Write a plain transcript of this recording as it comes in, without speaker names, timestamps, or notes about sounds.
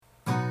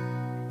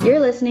You're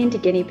listening to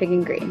Guinea Pig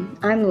and Green.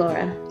 I'm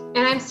Laura. And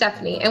I'm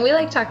Stephanie, and we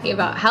like talking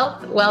about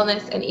health,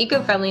 wellness, and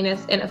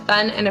eco-friendliness in a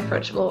fun and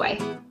approachable way.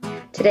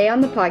 Today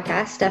on the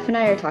podcast, Steph and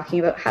I are talking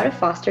about how to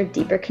foster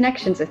deeper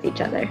connections with each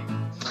other.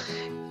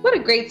 What a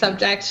great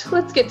subject.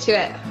 Let's get to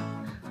it.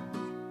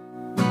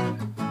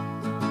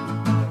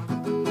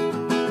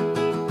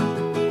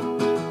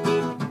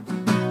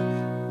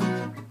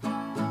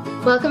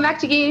 Welcome back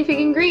to Guinea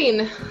Pig and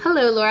Green.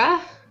 Hello, Laura.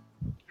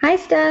 Hi,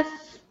 Steph.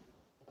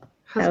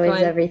 How's How it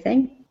going? is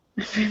everything?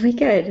 Really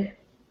good.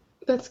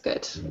 That's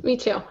good. Me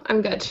too.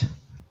 I'm good.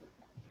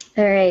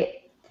 All right.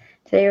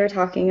 Today we're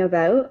talking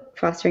about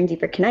fostering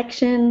deeper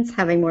connections,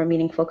 having more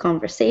meaningful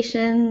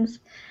conversations.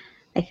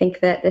 I think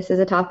that this is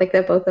a topic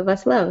that both of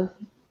us love.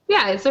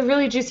 Yeah, it's a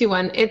really juicy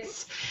one.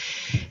 It's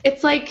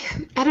like,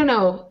 I don't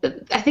know,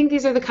 I think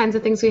these are the kinds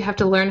of things we have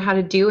to learn how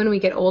to do when we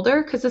get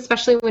older, because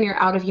especially when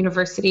you're out of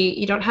university,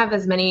 you don't have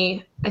as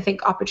many, I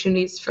think,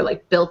 opportunities for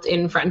like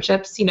built-in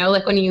friendships, you know,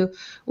 like when you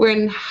were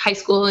in high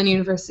school and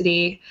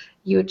university,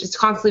 you would just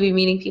constantly be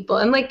meeting people,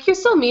 and like you're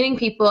still meeting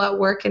people at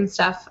work and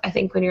stuff, I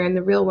think, when you're in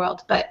the real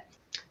world, but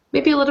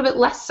maybe a little bit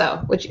less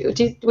so. Would you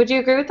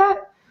agree with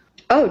that?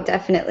 Oh,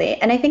 definitely.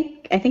 And I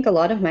think a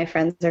lot of my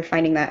friends are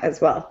finding that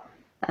as well.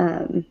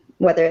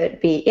 Whether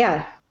it be,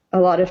 a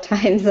lot of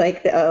times,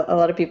 like a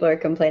lot of people are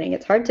complaining,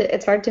 it's hard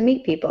to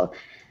meet people,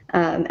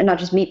 and not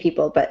just meet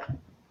people, but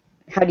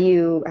how do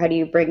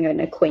you bring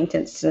an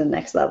acquaintance to the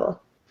next level?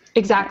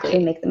 Exactly.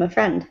 Actually make them a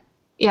friend.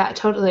 Yeah,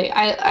 totally.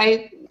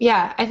 I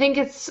think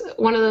it's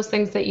one of those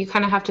things that you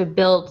kind of have to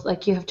build,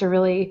 like you have to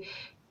really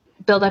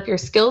build up your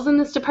skills in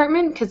this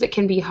department, because it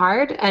can be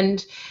hard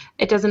and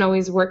it doesn't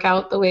always work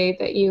out the way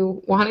that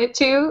you want it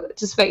to,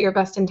 despite your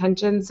best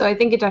intentions. So I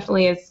think it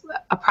definitely is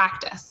a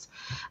practice.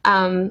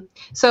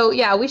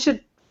 We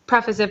should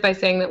preface it by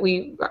saying that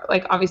we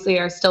obviously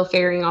are still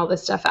figuring all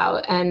this stuff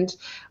out. And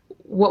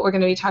what we're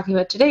going to be talking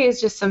about today is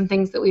just some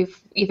things that we've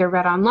either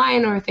read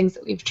online or things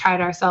that we've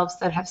tried ourselves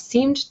that have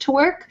seemed to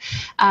work.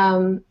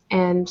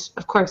 And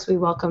of course, we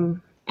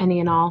welcome any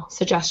and all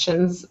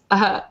suggestions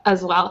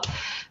as well.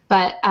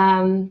 But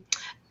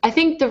I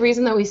think the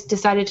reason that we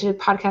decided to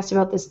podcast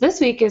about this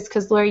week is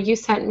because, Laura, you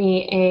sent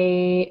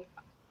me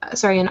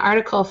an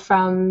article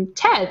from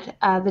TED,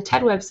 the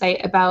TED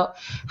website, about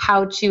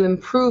how to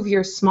improve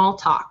your small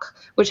talk,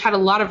 which had a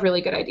lot of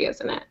really good ideas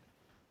in it.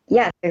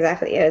 Yes,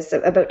 exactly. It was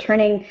about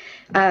turning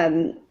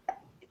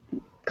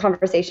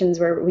conversations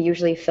where we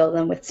usually fill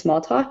them with small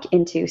talk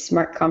into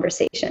smart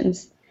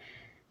conversations.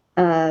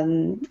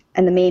 And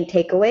the main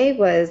takeaway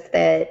was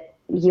that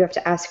you have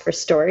to ask for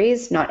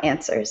stories, not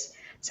answers.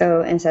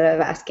 So instead of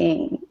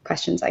asking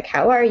questions like,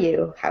 how are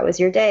you? How was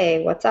your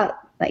day? What's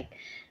up? Like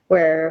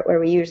where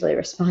we usually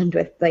respond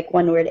with like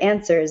one-word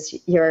answers,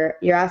 you're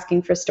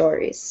asking for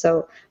stories.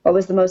 So what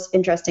was the most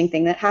interesting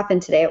thing that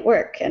happened today at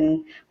work?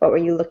 And what were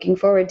you looking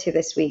forward to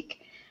this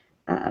week?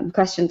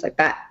 Questions like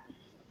that.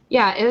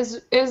 Yeah, it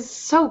was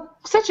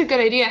such a good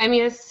idea. I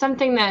mean, it's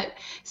something that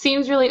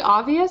seems really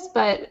obvious,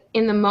 but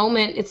in the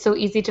moment, it's so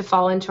easy to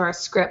fall into our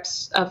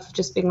scripts of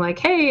just being like,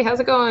 hey, how's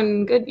it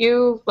going? Good,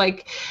 you?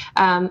 Like,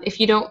 if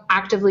you don't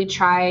actively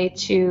try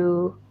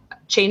to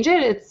change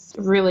it, it's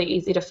really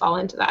easy to fall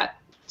into that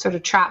sort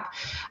of trap.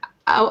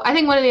 I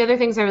think one of the other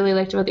things I really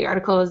liked about the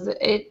article is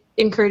that it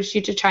encouraged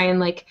you to try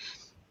and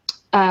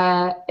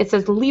it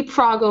says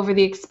leapfrog over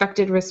the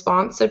expected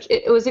response. So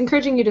it was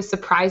encouraging you to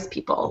surprise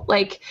people.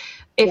 Like,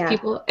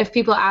 if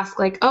people ask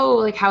like, oh,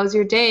 like, how's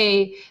your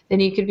day? Then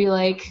you could be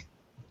like,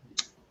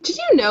 did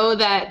you know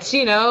that,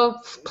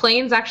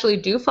 planes actually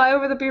do fly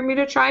over the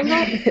Bermuda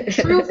Triangle?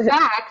 True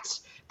fact.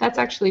 That's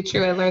actually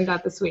true. I learned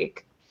that this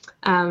week.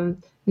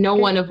 No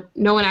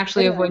one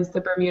actually avoids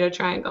the Bermuda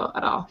Triangle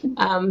at all.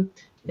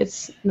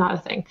 It's not a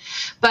thing.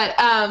 But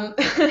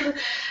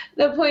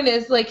the point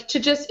is like to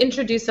just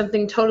introduce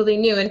something totally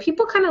new, and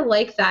people kind of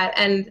like that.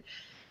 And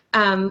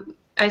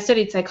I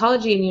studied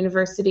psychology in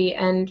university,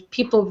 and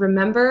people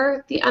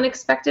remember the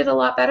unexpected a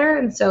lot better.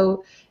 And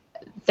so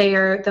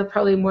they're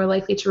probably more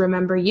likely to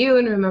remember you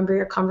and remember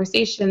your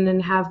conversation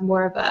and have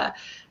more of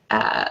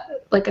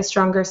a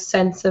stronger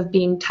sense of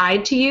being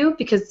tied to you,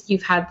 because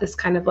you've had this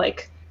kind of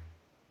like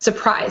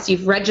surprise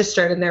you've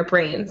registered in their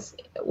brains,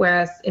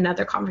 whereas in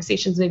other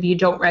conversations maybe you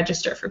don't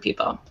register for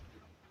people.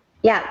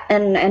 Yeah,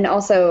 and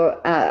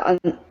also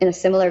in a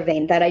similar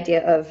vein, that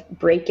idea of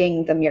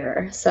breaking the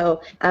mirror.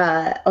 So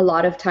a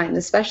lot of times,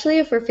 especially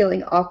if we're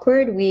feeling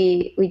awkward,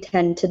 we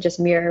tend to just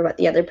mirror what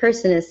the other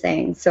person is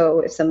saying. So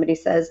if somebody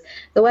says,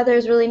 the weather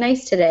is really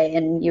nice today,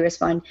 and you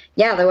respond,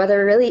 yeah, the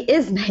weather really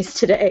is nice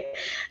today,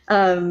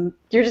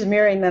 you're just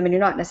mirroring them and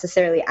you're not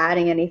necessarily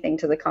adding anything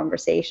to the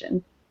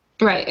conversation.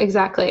 Right,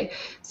 exactly.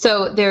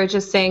 So they're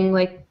just saying,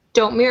 like,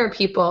 don't mirror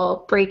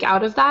people, break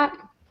out of that.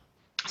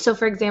 So,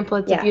 for example,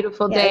 it's a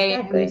beautiful day,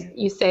 exactly. And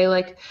you say,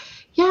 like,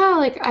 yeah,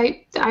 like,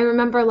 I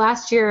remember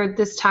last year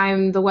this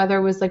time the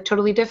weather was, like,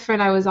 totally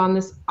different. I was on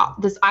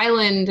this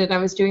island and I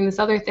was doing this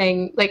other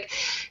thing. Like,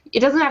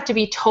 it doesn't have to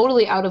be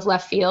totally out of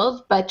left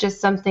field, but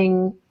just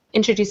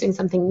introducing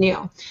something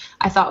new,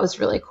 I thought was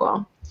really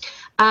cool.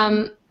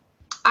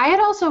 I had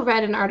also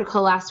read an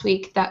article last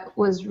week that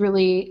was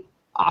really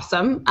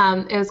awesome.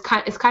 It's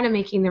kind of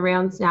making the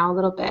rounds now a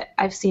little bit.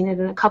 I've seen it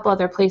in a couple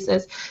other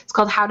places. It's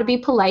called How to Be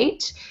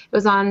Polite. It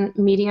was on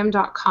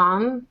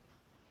medium.com.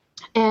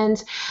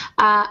 And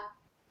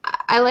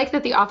I like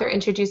that the author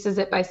introduces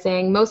it by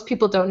saying, most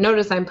people don't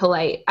notice I'm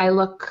polite.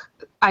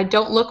 I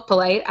don't look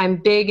polite. I'm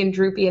big and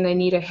droopy and I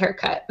need a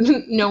haircut.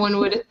 No one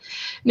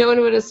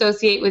would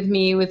associate with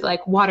me with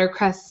like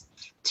watercress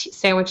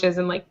sandwiches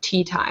and like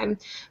tea time.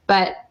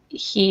 But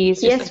he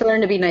has to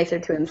learn to be nicer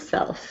to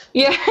himself.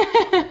 Yeah,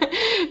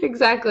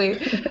 exactly.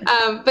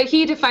 But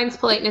he defines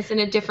politeness in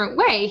a different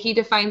way. He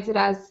defines it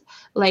as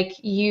like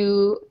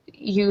you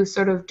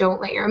sort of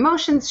don't let your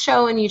emotions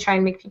show and you try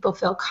and make people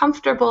feel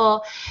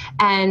comfortable.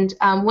 And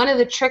one of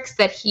the tricks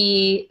that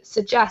he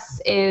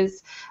suggests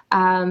is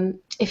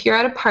if you're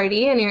at a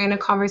party and you're in a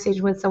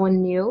conversation with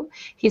someone new,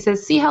 he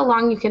says, see how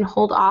long you can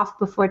hold off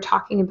before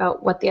talking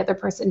about what the other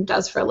person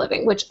does for a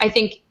living, which I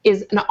think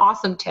is an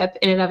awesome tip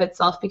in and of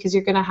itself, because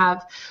you're going to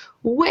have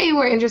way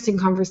more interesting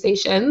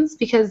conversations.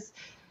 Because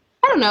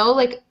I don't know,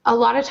 like a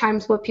lot of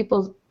times what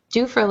people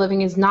do for a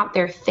living is not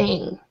their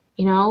thing,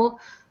 you know,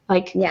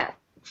 like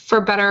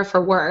for better or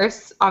for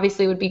worse.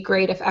 Obviously it would be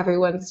great if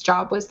everyone's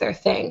job was their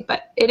thing,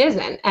 but it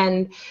isn't.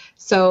 And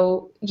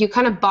so you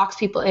kind of box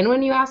people in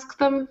when you ask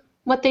them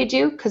what they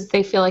do, because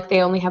they feel like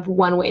they only have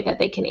one way that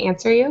they can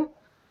answer you.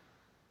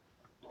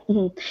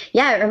 Mm-hmm.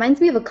 Yeah, it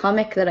reminds me of a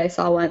comic that I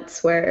saw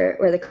once where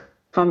the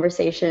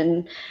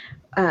conversation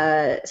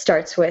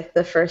starts with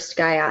the first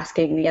guy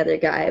asking the other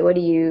guy, what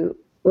do you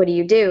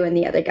do? And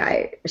the other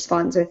guy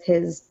responds with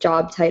his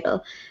job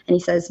title. And he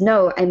says,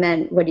 no, I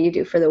meant, what do you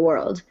do for the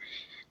world?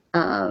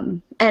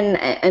 And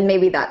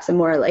maybe that's a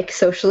more like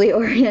socially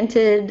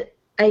oriented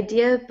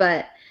idea,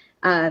 but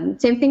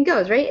same thing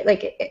goes, right?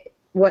 Like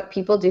what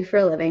people do for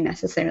a living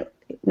isn't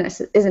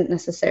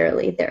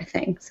necessarily their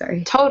thing.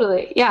 Sorry.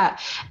 Totally. Yeah.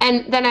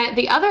 And then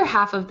the other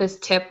half of this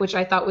tip, which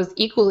I thought was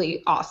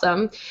equally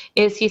awesome,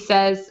 is he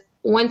says,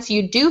 once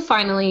you do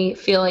finally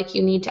feel like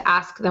you need to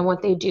ask them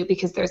what they do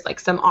because there's like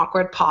some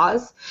awkward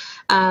pause,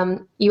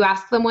 you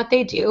ask them what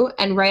they do.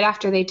 And right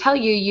after they tell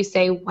you, you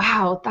say,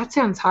 wow, that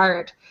sounds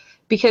hard.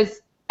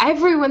 Because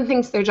everyone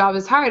thinks their job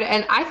is hard.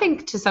 And I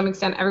think to some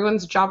extent,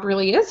 everyone's job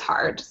really is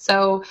hard.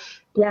 So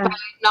by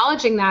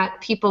acknowledging that,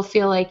 people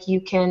feel like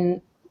you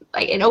can,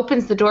 like, it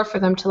opens the door for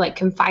them to like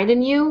confide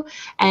in you,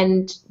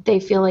 and they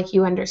feel like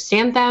you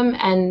understand them,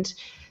 and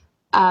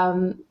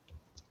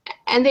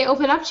they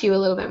open up to you a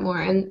little bit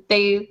more, and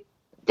they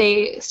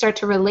start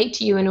to relate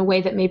to you in a way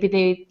that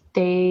maybe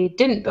they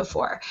didn't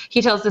before.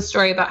 He tells this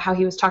story about how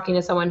he was talking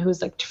to someone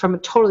who's like from a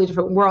totally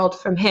different world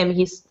from him.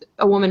 He's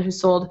a woman who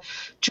sold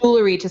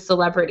jewelry to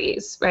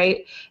celebrities,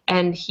 right?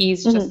 And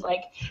he's just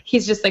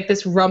like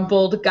this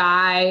rumpled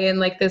guy and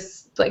like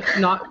this like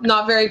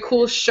not very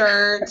cool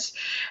shirt.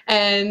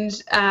 And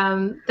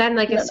then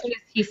like as soon as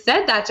he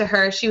said that to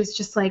her, she was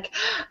just like,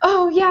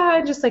 oh yeah,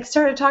 and just like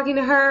started talking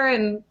to her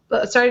and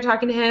started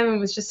talking to him and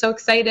was just so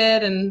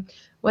excited and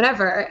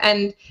whatever.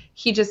 And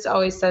he just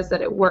always says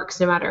that it works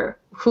no matter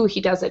who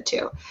he does it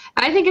to.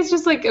 And I think it's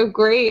just like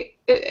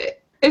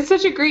it's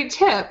such a great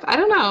tip. I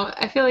don't know.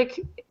 I feel like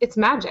it's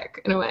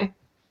magic in a way.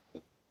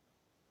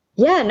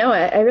 Yeah, no,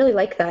 I really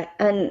like that.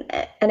 And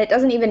it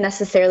doesn't even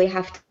necessarily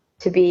have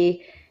to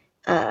be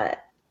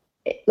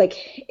like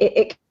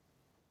it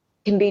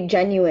can be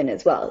genuine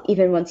as well,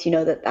 even once you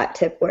know that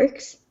tip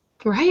works.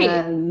 Right.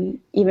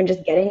 Even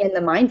just getting in the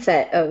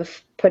mindset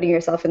of putting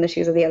yourself in the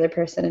shoes of the other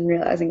person and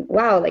realizing,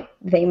 wow, like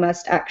they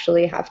must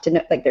actually have to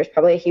know, like there's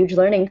probably a huge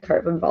learning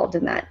curve involved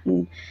in that.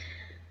 And,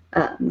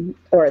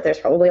 or there's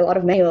probably a lot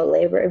of manual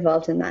labor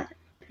involved in that.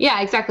 Yeah,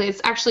 exactly.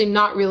 It's actually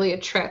not really a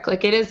trick.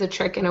 Like it is a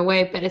trick in a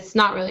way, but it's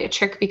not really a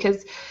trick,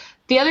 because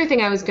the other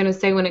thing I was going to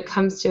say when it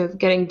comes to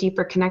getting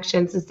deeper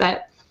connections is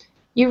that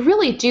you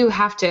really do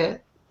have to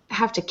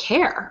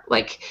care.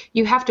 Like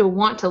you have to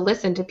want to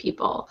listen to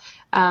people.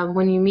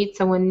 When you meet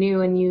someone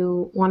new and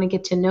you want to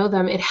get to know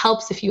them, it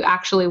helps if you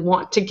actually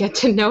want to get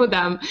to know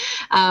them.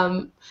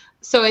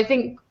 So I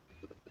think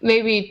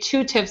maybe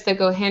two tips that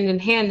go hand in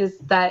hand is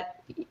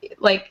that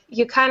like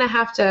you kind of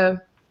have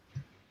to,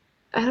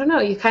 I don't know,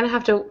 you kind of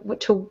have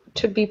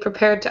to be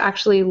prepared to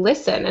actually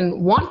listen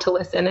and want to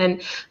listen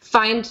and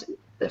find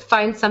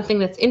something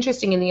that's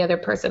interesting in the other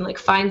person, like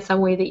find some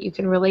way that you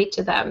can relate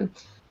to them.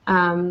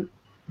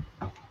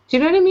 Do you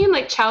know what I mean?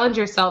 Like challenge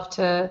yourself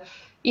to,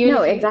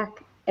 exactly.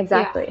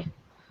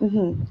 Yeah.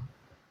 Mm-hmm.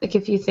 Like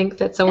if you think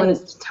that someone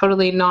is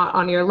totally not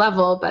on your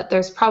level, but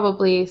there's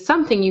probably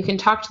something you can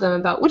talk to them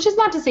about, which is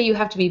not to say you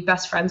have to be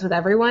best friends with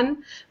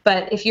everyone,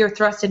 but if you're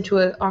thrust into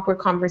an awkward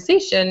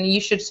conversation,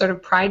 you should sort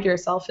of pride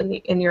yourself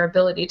in your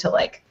ability to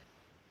like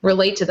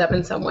relate to them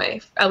in some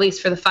way, at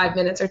least for the 5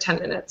 minutes or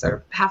 10 minutes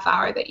or half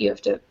hour that you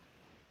have to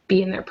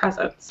be in their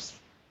presence.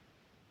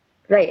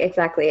 Right,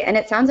 exactly. And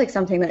it sounds like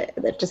something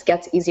that just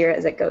gets easier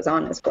as it goes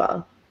on as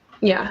well.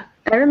 Yeah.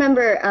 I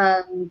remember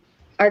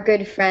our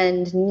good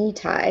friend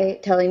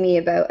Nitai telling me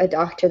about a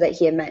doctor that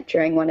he had met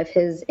during one of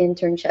his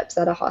internships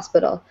at a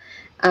hospital.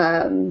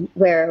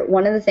 where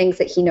one of the things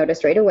that he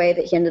noticed right away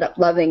that he ended up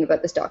loving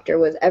about this doctor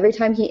was every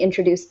time he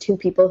introduced two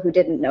people who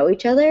didn't know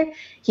each other,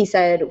 he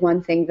said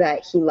one thing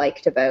that he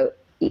liked about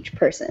each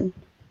person.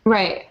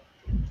 Right.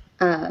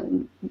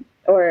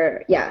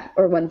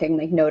 Or one thing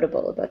like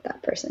notable about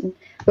that person,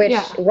 which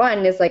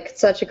one is like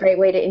such a great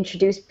way to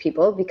introduce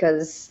people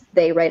because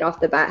they right off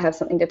the bat have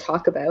something to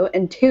talk about,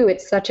 and two,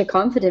 it's such a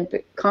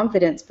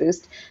confidence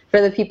boost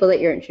for the people that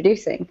you're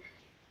introducing.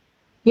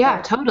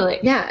 Yeah, totally.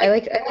 Yeah, I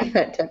like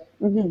that tip.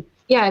 Mm-hmm.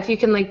 Yeah, if you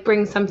can like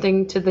bring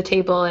something to the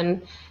table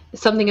and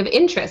something of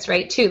interest,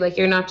 right, too. Like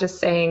you're not just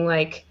saying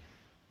like,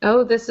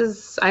 oh,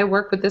 I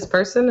work with this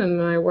person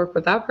and I work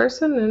with that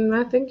person and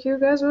I think you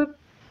guys would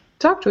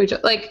talk to each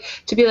other. Like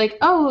to be like,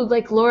 oh,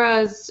 like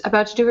Laura's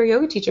about to do her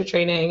yoga teacher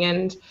training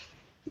and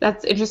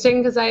that's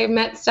interesting because I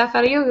met Steph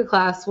at a yoga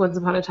class once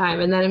upon a time.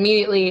 And then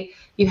immediately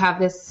you have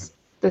this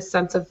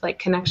sense of like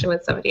connection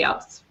with somebody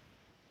else.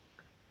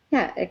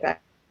 Yeah,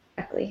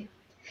 exactly.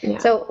 Yeah.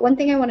 So one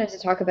thing I wanted to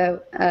talk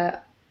about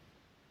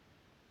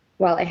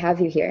while I have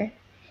you here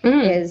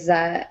is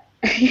that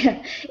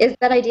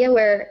idea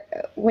where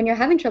when you're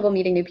having trouble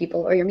meeting new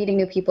people or you're meeting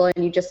new people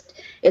and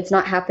it's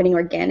not happening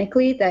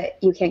organically, that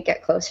you can't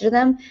get closer to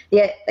them,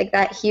 yet like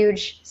that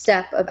huge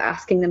step of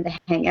asking them to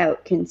hang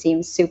out can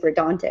seem super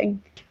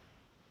daunting.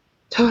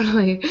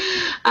 Totally.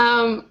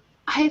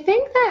 I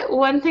think that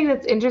one thing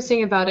that's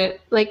interesting about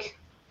it, like,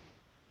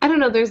 I don't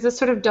know, there's this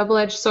sort of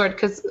double-edged sword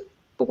because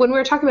when we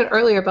were talking about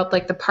earlier about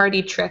like the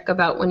party trick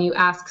about when you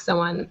ask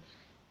someone,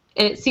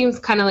 and it seems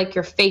kind of like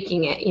you're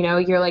faking it,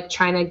 you're like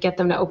trying to get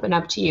them to open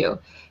up to you.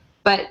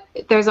 But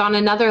there's on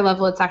another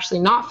level, it's actually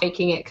not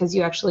faking it because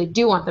you actually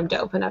do want them to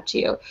open up to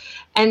you.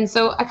 And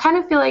so I kind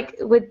of feel like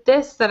with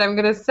this that I'm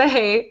going to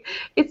say,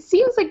 it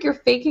seems like you're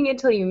faking it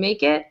till you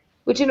make it,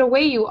 which in a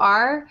way you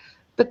are,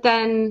 but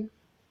then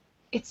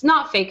it's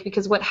not fake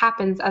because what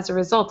happens as a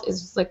result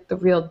is like the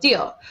real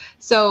deal.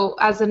 So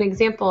as an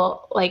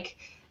example, like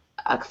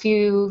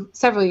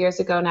several years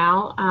ago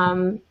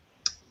now,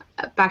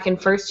 back in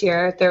first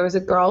year, there was a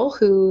girl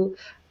who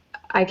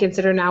I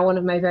consider now one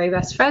of my very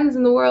best friends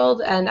in the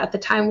world. And at the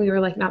time we were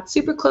like not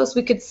super close.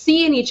 We could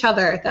see in each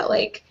other that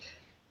like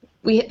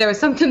there was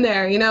something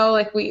there,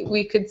 like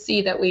we could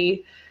see that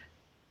we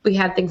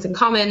had things in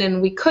common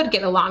and we could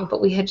get along,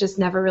 but we had just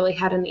never really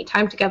had any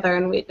time together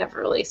and we'd never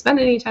really spent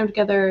any time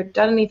together,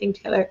 done anything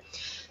together.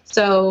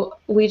 So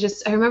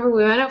I remember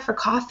we went out for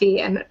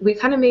coffee and we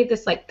kind of made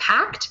this like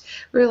pact.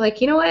 We were like,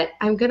 you know what,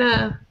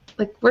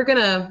 we're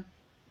gonna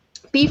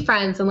be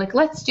friends and like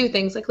let's do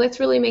things, like let's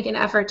really make an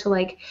effort to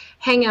like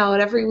hang out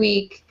every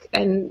week.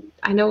 And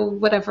I know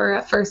whatever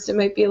at first it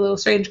might be a little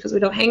strange because we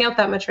don't hang out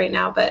that much right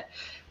now, but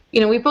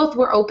we both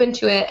were open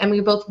to it and we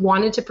both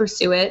wanted to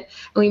pursue it,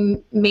 and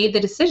we made the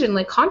decision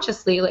like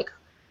consciously, like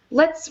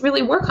let's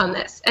really work on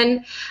this.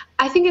 And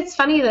I think it's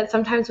funny that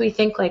sometimes we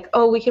think like,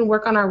 oh, we can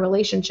work on our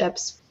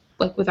relationships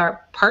like with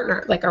our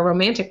partner, like our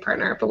romantic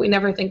partner, but we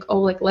never think, oh,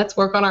 like let's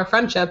work on our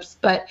friendships.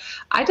 But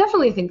I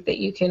definitely think that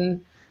you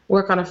can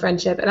work on a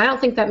friendship. And I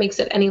don't think that makes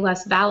it any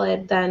less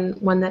valid than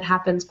one that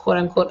happens, quote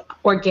unquote,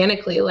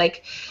 organically.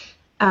 Like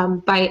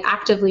by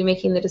actively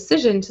making the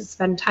decision to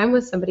spend time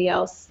with somebody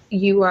else,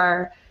 you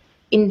are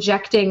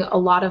injecting a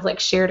lot of like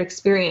shared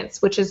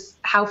experience, which is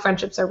how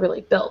friendships are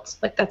really built.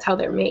 Like that's how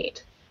they're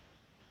made.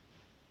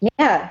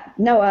 Yeah,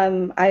 no,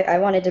 I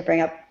wanted to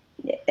bring up,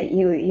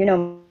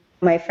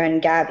 my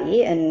friend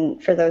Gabby,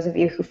 and for those of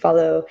you who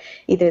follow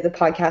either the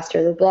podcast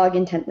or the blog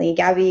intently,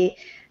 Gabby,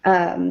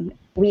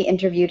 we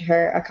interviewed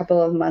her a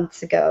couple of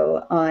months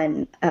ago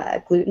on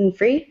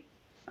gluten-free,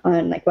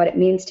 on like what it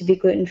means to be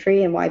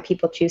gluten-free and why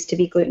people choose to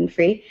be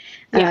gluten-free.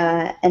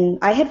 Yeah. And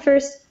I had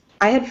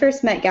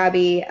first met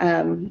Gabby.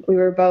 We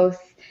were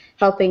both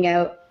helping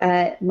out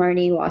at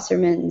Marnie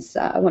Wasserman's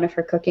one of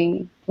her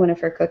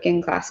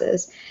cooking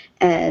classes,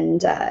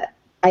 and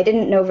I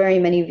didn't know very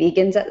many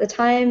vegans at the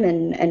time,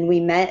 and we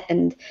met,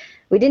 and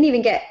we didn't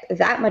even get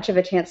that much of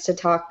a chance to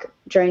talk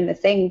during the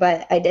thing,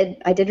 but I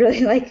did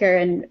really like her,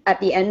 and at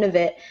the end of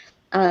it,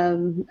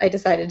 I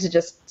decided to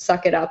just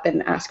suck it up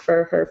and ask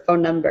for her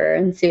phone number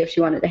and see if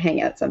she wanted to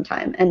hang out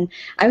sometime. And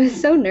I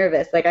was so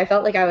nervous, like I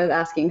felt like I was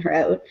asking her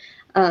out.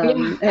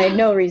 I had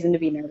no reason to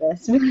be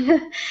nervous.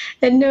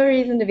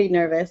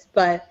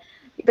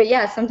 But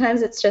yeah,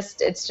 sometimes it's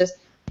just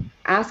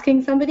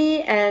asking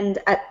somebody, and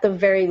at the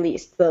very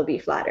least, they'll be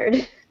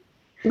flattered.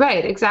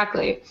 Right,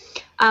 exactly.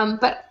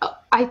 But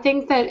I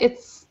think that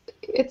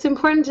it's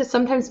important to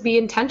sometimes be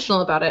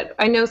intentional about it.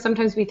 I know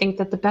sometimes we think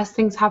that the best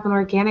things happen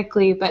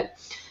organically, but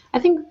I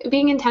think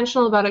being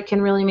intentional about it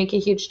can really make a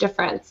huge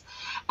difference.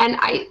 And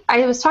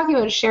I was talking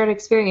about shared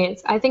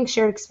experience. I think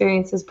shared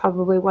experience is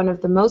probably one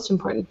of the most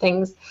important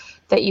things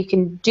that you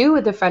can do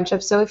with a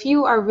friendship. So if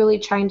you are really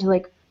trying to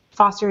like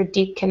foster a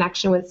deep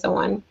connection with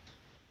someone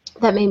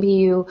that maybe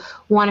you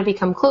want to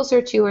become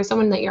closer to, or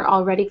someone that you're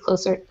already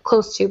close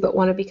to but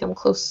want to become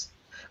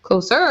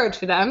closer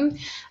to them,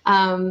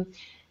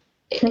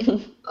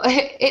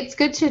 it's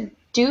good to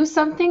do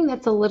something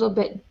that's a little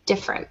bit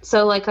different.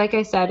 So like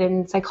I said,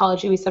 in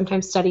psychology, we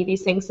sometimes study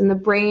these things, and the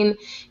brain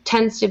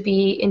tends to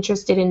be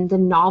interested in the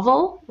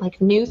novel, like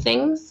new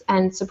things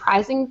and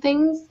surprising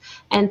things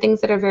and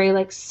things that are very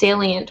like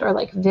salient or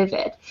like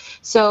vivid.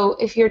 So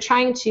if you're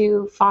trying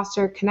to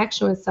foster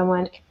connection with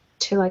someone,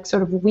 to like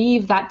sort of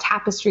weave that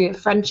tapestry of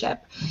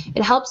friendship,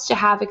 it helps to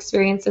have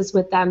experiences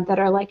with them that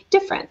are like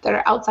different, that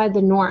are outside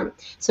the norm.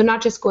 So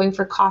not just going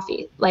for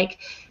coffee, like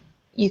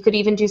you could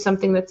even do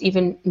something that's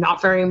even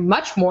not very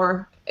much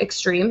more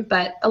extreme,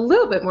 but a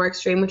little bit more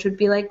extreme, which would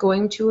be like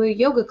going to a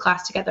yoga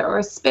class together or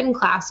a spin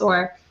class,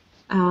 or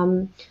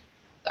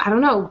I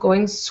don't know,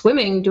 going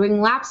swimming, doing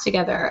laps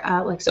together.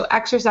 So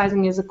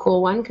exercising is a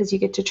cool one because you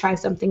get to try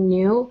something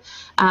new,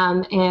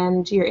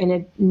 and you're in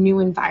a new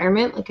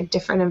environment, like a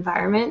different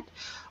environment.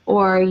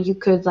 Or you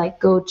could like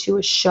go to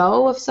a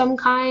show of some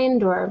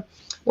kind, or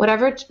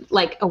whatever,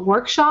 like a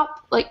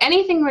workshop, like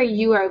anything where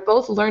you are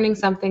both learning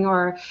something,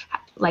 or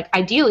like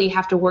ideally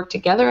have to work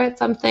together at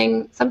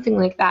something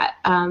like that.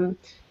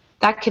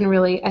 That can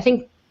really, I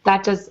think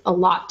that does a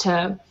lot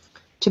to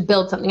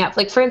build something up.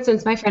 Like for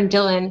instance, my friend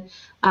Dylan,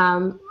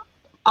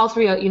 all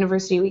throughout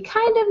university, we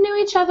kind of knew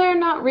each other,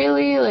 not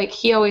really. Like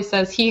he always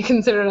says he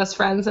considered us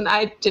friends, and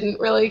I didn't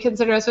really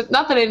consider us,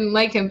 not that I didn't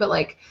like him, but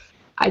like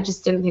I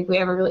just didn't think we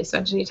ever really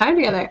spent any time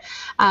together.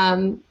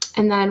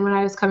 And then when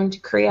I was coming to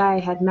Korea, I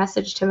had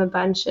messaged him a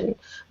bunch. And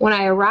when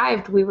I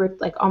arrived, we were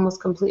like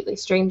almost completely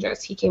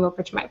strangers. He came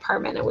over to my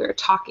apartment and we were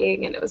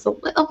talking, and it was a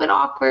little bit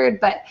awkward,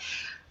 but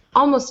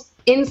almost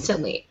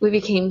instantly we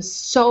became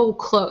so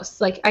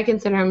close. Like I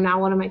consider him now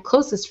one of my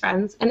closest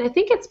friends. And I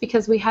think it's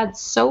because we had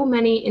so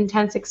many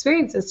intense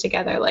experiences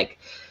together, like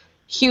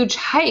huge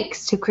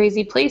hikes to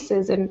crazy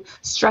places and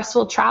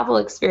stressful travel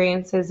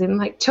experiences in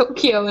like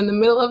Tokyo in the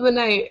middle of the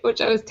night,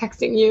 which I was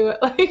texting you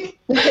at like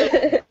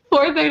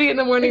 4:30 in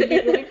the morning,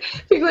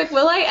 being like,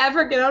 will I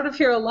ever get out of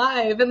here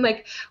alive? And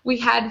like we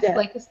had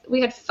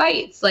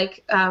fights,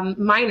 like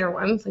minor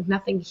ones, like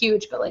nothing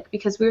huge, but like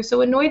because we were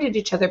so annoyed at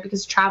each other,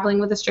 because traveling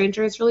with a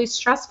stranger is really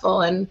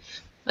stressful, and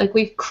like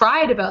we've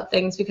cried about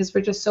things because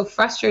we're just so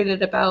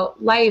frustrated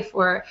about life,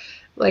 or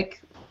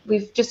like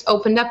we've just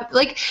opened up,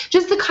 like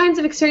just the kinds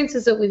of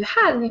experiences that we've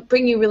had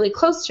bring you really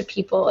close to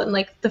people. And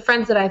like the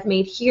friends that I've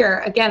made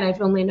here, again,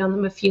 I've only known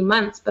them a few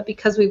months, but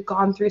because we've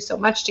gone through so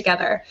much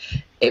together,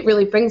 it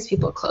really brings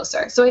people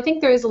closer. So I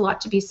think there is a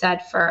lot to be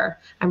said for,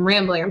 I'm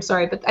rambling, I'm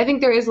sorry, but I think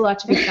there is a lot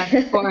to be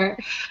said for,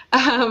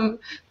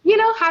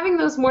 having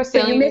those more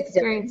salient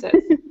experiences.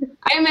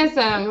 I miss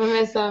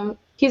him.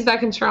 He's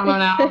back in Toronto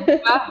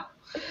now.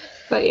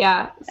 But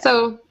yeah,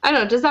 so I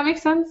don't know, does that make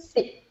sense?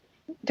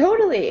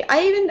 Totally.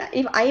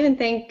 I even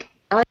think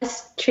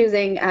us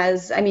choosing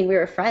we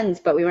were friends,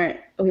 but we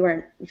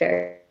weren't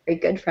very, very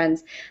good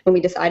friends when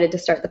we decided to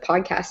start the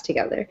podcast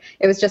together.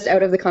 It was just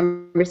out of the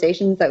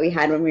conversations that we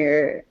had when we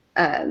were,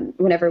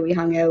 whenever we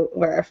hung out,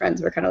 where our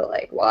friends were kind of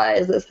like, why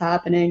is this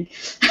happening?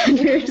 And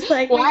we were just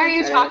like, why are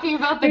you talking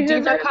about the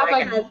deeper cup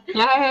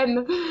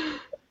again?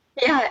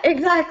 Yeah,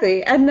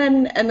 exactly. And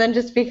then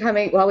just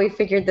becoming, we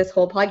figured this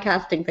whole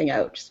podcasting thing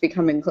out, just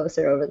becoming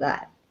closer over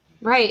that.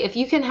 Right. If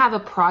you can have a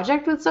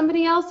project with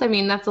somebody else, I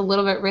mean, that's a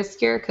little bit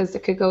riskier because it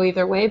could go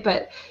either way,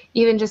 but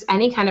even just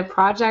any kind of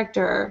project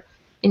or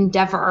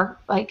endeavor,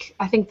 like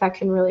I think that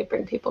can really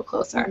bring people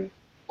closer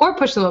or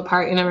push them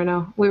apart. You never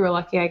know. We were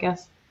lucky, I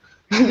guess.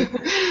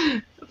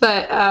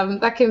 But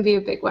that can be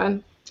a big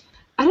one.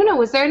 I don't know.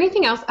 Was there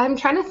anything else? I'm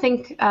trying to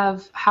think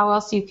of how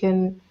else you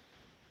can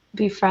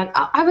be friend.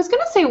 I was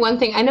going to say one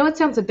thing. I know it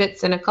sounds a bit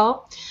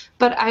cynical,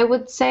 but I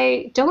would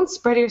say don't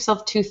spread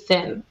yourself too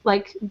thin.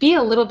 Like be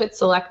a little bit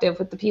selective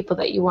with the people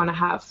that you want to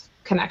have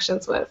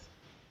connections with.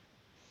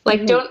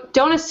 Like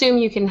don't assume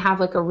you can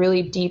have like a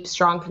really deep,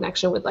 strong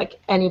connection with like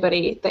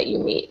anybody that you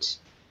meet.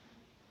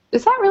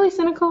 Is that really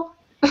cynical?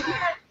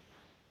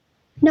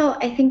 No,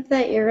 I think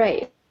that you're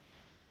right.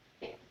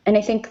 And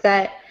I think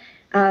that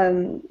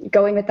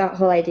going with that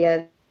whole idea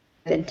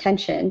of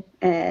intention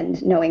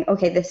and knowing,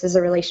 okay, this is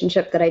a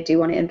relationship that I do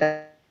want to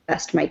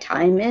invest my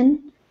time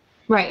in.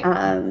 Right.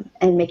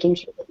 And making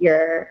sure that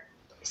you're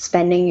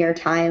spending your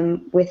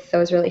time with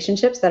those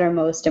relationships that are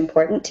most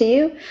important to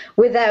you,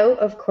 without,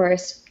 of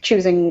course,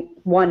 choosing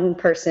one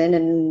person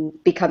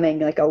and becoming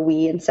like a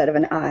we instead of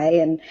an I.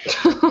 And,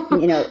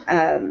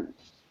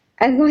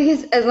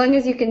 as long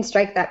as you can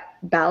strike that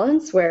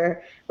balance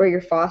where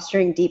you're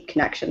fostering deep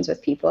connections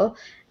with people,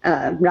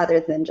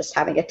 rather than just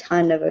having a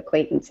ton of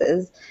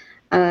acquaintances,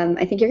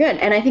 I think you're good.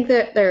 And I think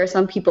that there are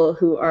some people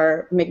who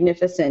are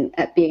magnificent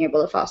at being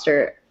able to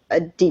foster a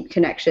deep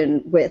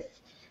connection with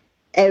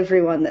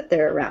everyone that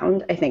they're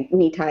around. I think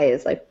Nitai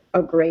is like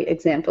a great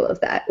example of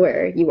that,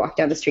 where you walk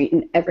down the street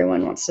and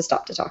everyone wants to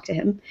stop to talk to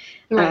him.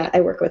 Right. I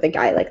work with a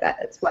guy like that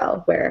as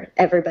well, where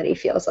everybody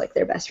feels like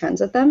they're best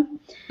friends with them.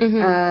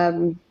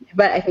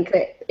 But I think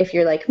that if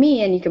you're like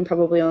me and you can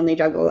probably only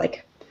juggle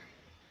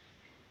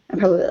I'm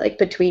probably like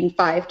between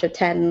 5 to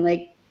 10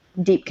 like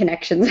deep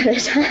connections at a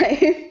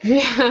time.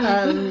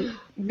 Yeah.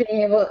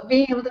 Being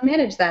able to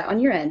manage that on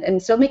your end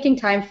and still making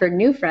time for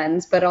new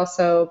friends, but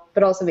also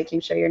making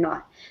sure you're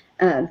not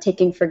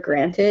taking for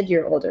granted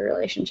your older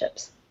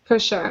relationships. For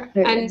sure.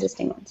 Or And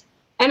existing ones.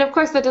 And of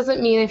course, that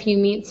doesn't mean if you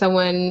meet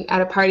someone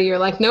at a party, you're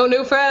like, no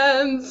new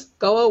friends,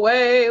 go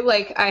away.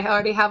 Like, I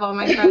already have all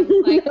my friends.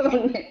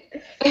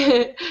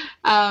 Like,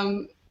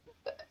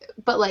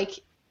 but like,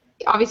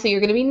 obviously, you're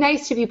going to be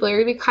nice to people.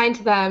 You're going to be kind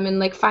to them and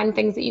like find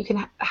things that you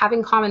can have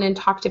in common and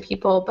talk to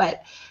people.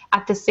 But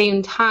at the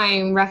same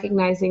time,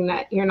 recognizing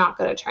that you're not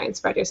going to try and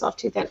spread yourself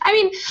too thin. I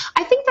mean,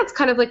 I think that's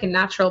kind of like a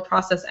natural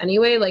process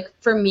anyway. Like,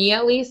 for me,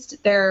 at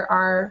least, there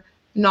are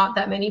not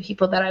that many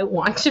people that I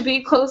want to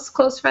be close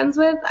friends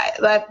with.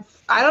 I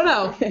don't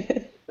know.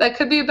 That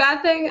could be a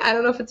bad thing. I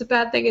don't know if it's a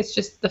bad thing. It's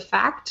just the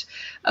fact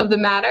of the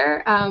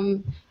matter.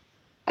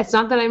 It's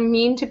not that I'm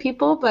mean to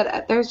people,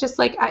 but there's just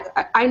like,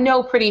 I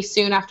know pretty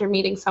soon after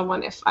meeting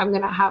someone if I'm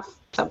going to have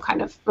some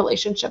kind of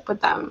relationship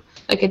with them,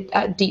 like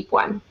a deep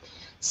one.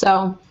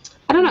 So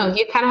I don't know.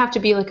 You kind of have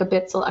to be like a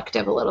bit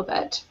selective a little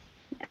bit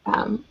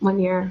when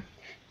you're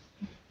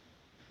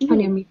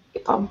meeting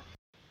people.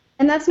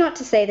 And that's not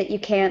to say that you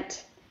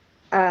can't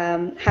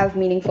have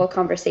meaningful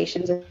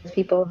conversations with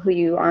people who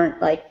you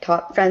aren't like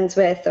top friends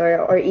with,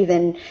 or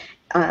even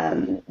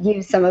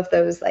use some of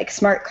those like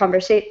smart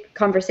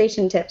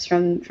conversation tips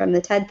from the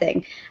TED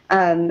thing.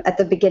 At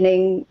the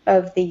beginning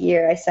of the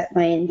year, I set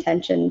my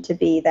intention to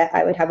be that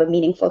I would have a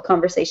meaningful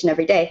conversation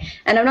every day.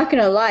 And I'm not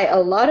going to lie, a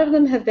lot of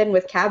them have been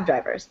with cab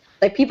drivers,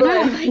 like people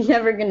that I'm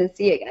never going to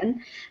see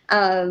again.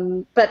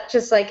 But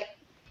just like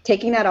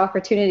taking that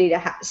opportunity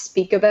to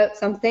speak about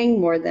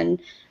something more than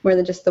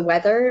just the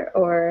weather,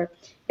 or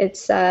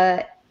it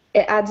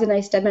adds a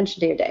nice dimension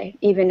to your day,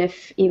 even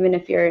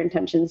if your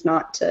intention's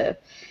not to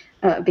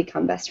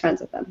become best friends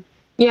with them.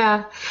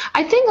 Yeah,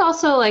 I think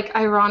also, like,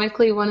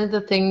 ironically, one of the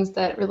things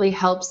that really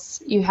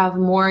helps you have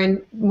more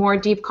and more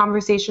deep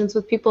conversations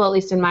with people, at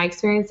least in my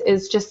experience,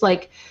 is just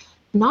like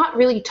not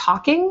really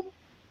talking,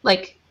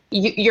 like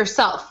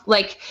yourself,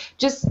 like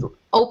just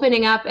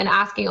opening up and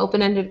asking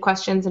open-ended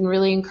questions and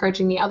really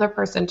encouraging the other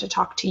person to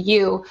talk to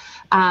you,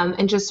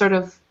 and just sort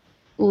of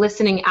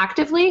listening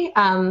actively.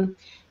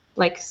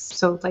 Like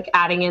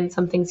adding in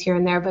some things here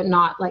and there, but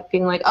not like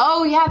being like,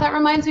 oh yeah, that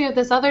reminds me of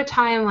this other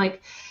time,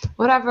 like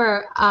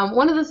whatever.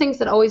 One of the things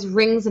that always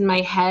rings in my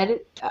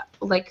head,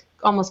 like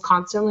almost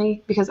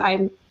constantly, because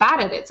I'm bad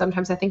at it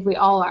sometimes, I think we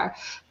all are,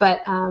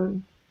 but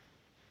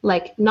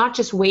like not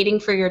just waiting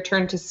for your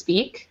turn to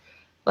speak,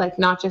 like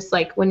not just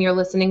like when you're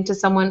listening to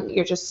someone,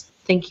 you're just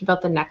thinking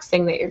about the next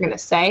thing that you're going to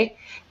say,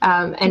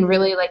 and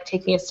really like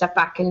taking a step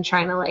back and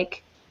trying to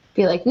like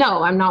be like,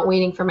 no, I'm not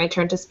waiting for my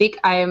turn to speak.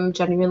 I am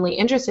genuinely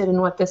interested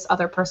in what this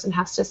other person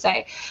has to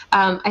say.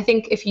 I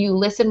think if you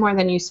listen more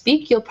than you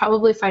speak, you'll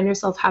probably find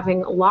yourself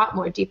having a lot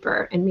more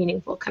deeper and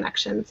meaningful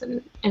connections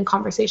and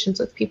conversations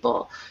with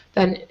people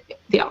than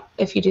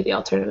if you do the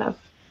alternative.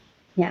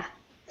 Yeah.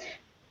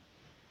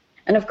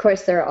 And of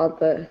course, there are all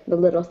the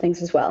little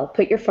things as well.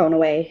 Put your phone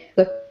away.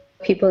 Look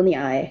people in the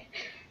eye.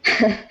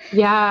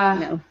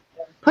 Yeah.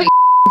 Put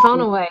your phone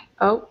away.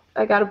 Oh,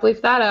 I gotta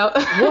bleep that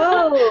out.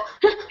 Whoa.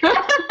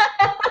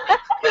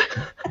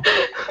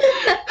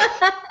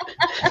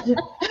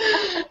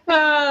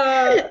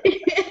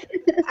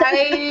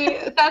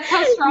 That's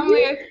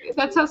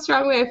how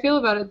strongly I feel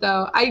about it,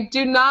 though. I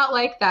do not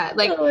like that.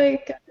 Like, oh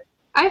my God.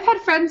 I've had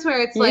friends where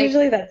it's like,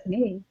 usually that's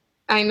me.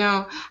 I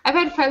know. I've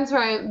had friends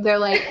where they're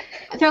like,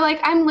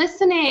 I'm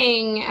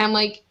listening. I'm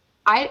like,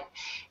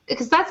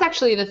 because that's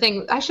actually the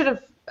thing.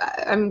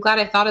 I'm glad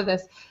I thought of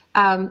this.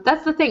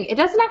 That's the thing. It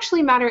doesn't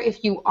actually matter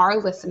if you are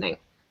listening,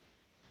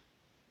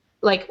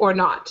 like, or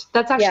not.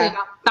 That's actually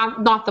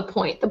not the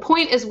point. The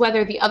point is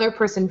whether the other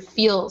person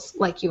feels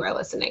like you are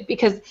listening,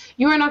 because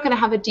you are not going to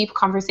have a deep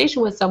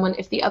conversation with someone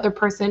if the other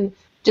person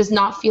does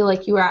not feel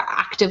like you are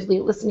actively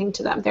listening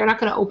to them. They're not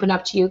going to open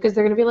up to you because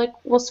they're going to be like,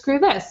 well, screw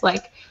this.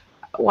 Like,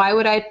 why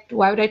would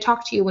I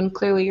talk to you when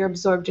clearly you're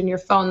absorbed in your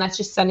phone? That's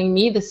just sending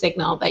me the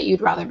signal that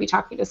you'd rather be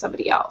talking to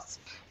somebody else,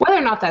 whether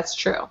or not that's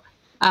true.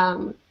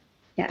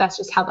 That's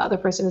just how the other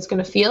person is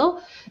going to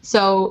feel.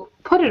 So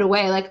put it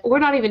away. Like, we're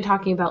not even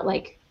talking about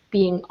like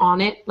being on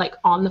it, like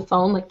on the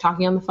phone, like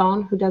talking on the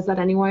phone. Who does that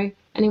anymore?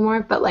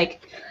 But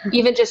like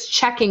even just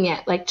checking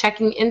it, like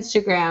checking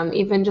Instagram,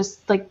 even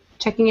just like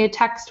checking a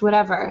text,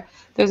 whatever.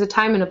 There's a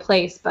time and a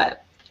place,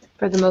 but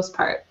for the most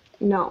part,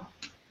 no.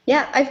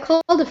 Yeah, I've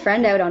called a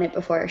friend out on it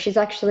before. She's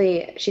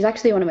actually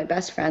one of my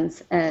best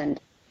friends, and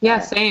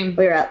same.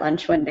 We were at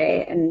lunch one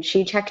day, and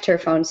she checked her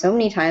phone so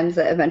many times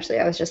that eventually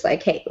I was just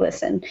like, hey,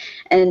 listen.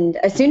 And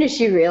as soon as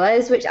she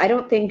realized, which I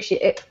don't think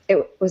it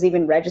was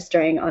even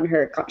registering on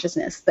her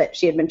consciousness that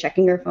she had been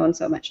checking her phone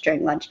so much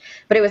during lunch,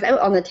 but it was out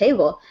on the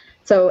table.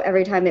 So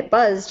every time it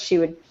buzzed, she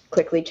would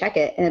quickly check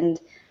it, and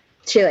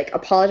she like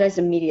apologized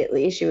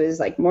immediately. She was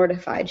like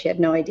mortified. She had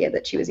no idea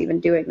that she was even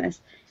doing this.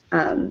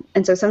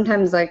 And so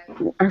sometimes like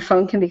our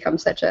phone can become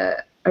such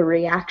a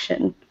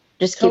reaction,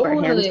 just keep our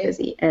hands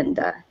busy. And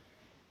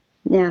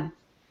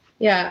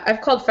yeah,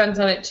 I've called friends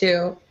on it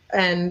too,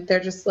 and they're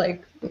just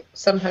like,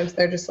 sometimes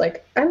they're just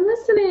like, I'm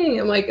listening.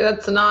 I'm like,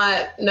 that's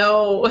not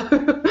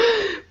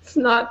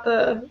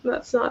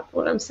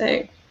what I'm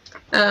saying.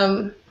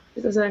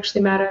 It doesn't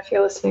actually matter if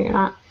you're listening or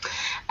not.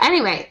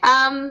 Anyway,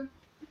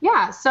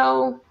 yeah,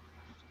 so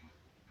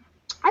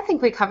I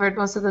think we covered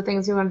most of the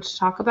things we wanted to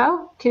talk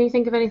about. Can you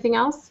think of anything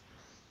else?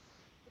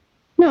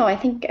 No, I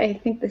think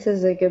this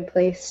is a good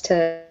place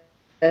to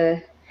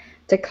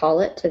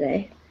call it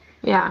today.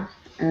 Yeah.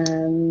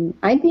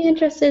 I'd be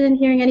interested in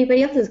hearing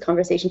anybody else's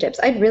conversation tips.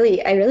 I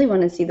really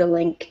want to see the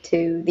link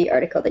to the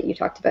article that you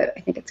talked about.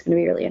 I think it's going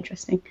to be really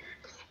interesting.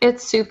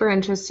 It's super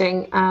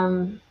interesting.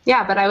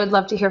 Yeah, but I would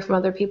love to hear from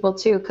other people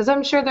too, because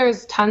I'm sure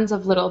there's tons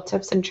of little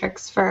tips and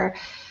tricks for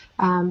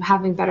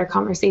having better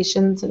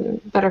conversations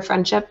and better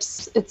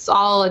friendships. It's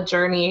all a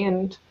journey,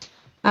 and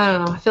I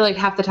don't know, I feel like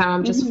half the time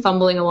I'm just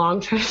fumbling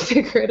along trying to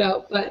figure it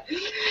out, but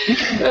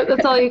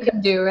that's all you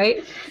can do,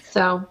 right?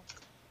 So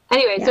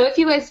anyway, So if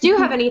you guys do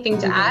have anything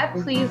to add,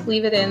 please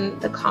leave it in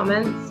the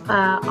comments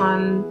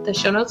on the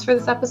show notes for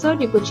this episode,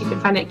 which you can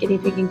find at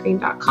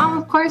guineapigandgreen.com,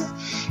 of course.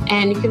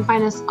 And you can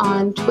find us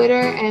on Twitter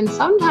and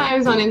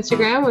sometimes on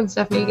Instagram when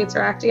Stephanie gets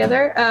her act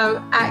together,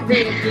 at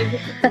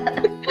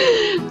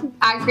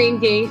Green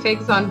Guinea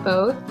Figs on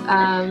both.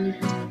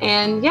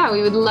 And yeah,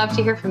 we would love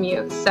to hear from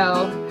you.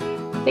 So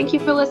thank you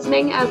for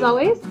listening, as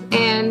always,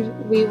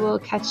 and we will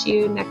catch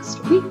you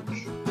next week.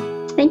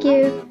 Thank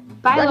you.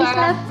 Bye, Love Laura. You,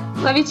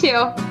 Steph. Love you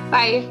too.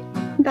 Bye.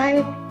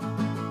 Bye.